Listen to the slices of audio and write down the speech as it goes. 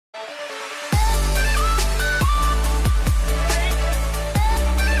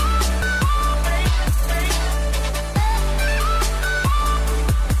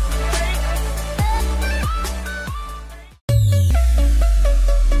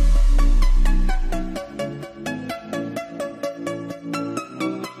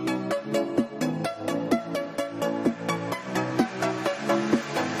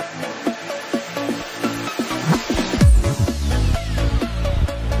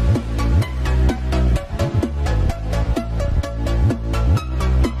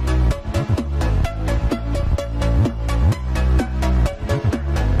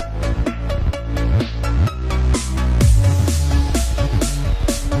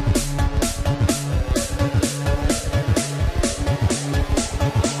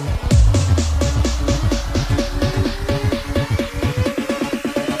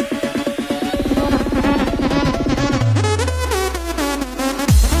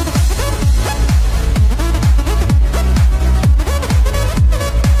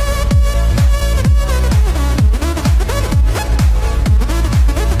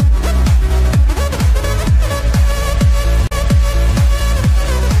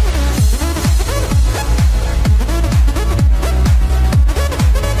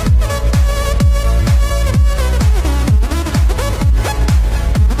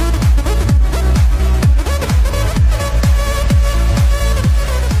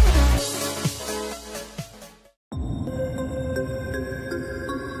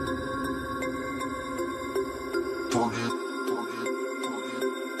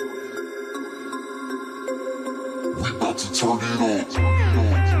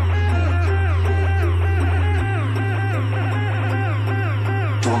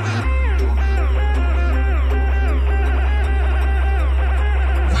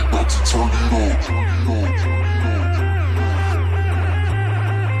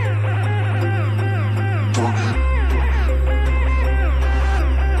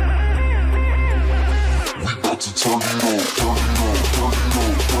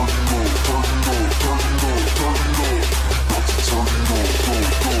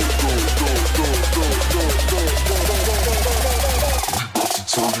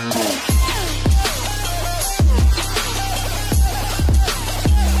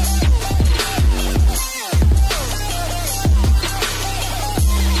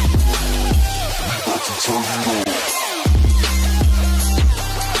Our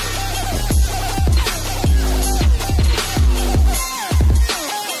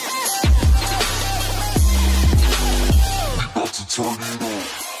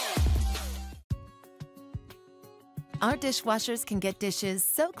dishwashers can get dishes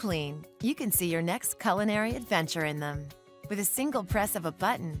so clean, you can see your next culinary adventure in them. With a single press of a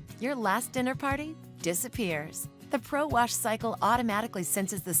button, your last dinner party disappears. The Pro Wash cycle automatically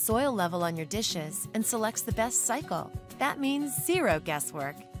senses the soil level on your dishes and selects the best cycle. That means zero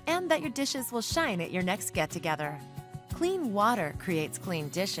guesswork, and that your dishes will shine at your next get-together. Clean water creates clean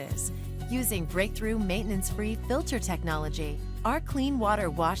dishes. Using breakthrough maintenance-free filter technology, our clean water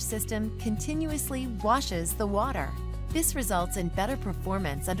wash system continuously washes the water. This results in better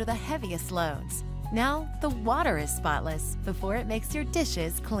performance under the heaviest loads. Now, the water is spotless before it makes your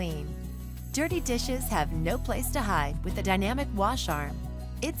dishes clean. Dirty dishes have no place to hide with the dynamic wash arm.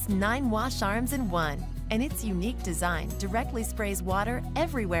 It's 9 wash arms in one, and its unique design directly sprays water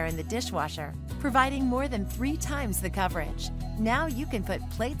everywhere in the dishwasher, providing more than 3 times the coverage. Now you can put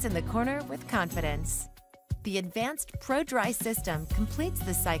plates in the corner with confidence. The advanced Pro Dry system completes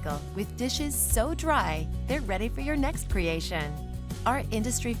the cycle with dishes so dry, they're ready for your next creation. Our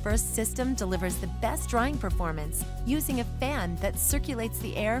industry-first system delivers the best drying performance using a fan that circulates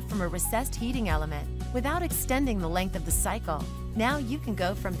the air from a recessed heating element without extending the length of the cycle. Now you can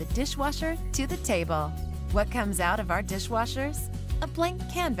go from the dishwasher to the table. What comes out of our dishwashers? A blank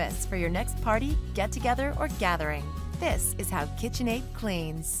canvas for your next party, get-together, or gathering. This is how Kitchenaid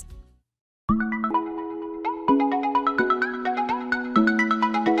cleans.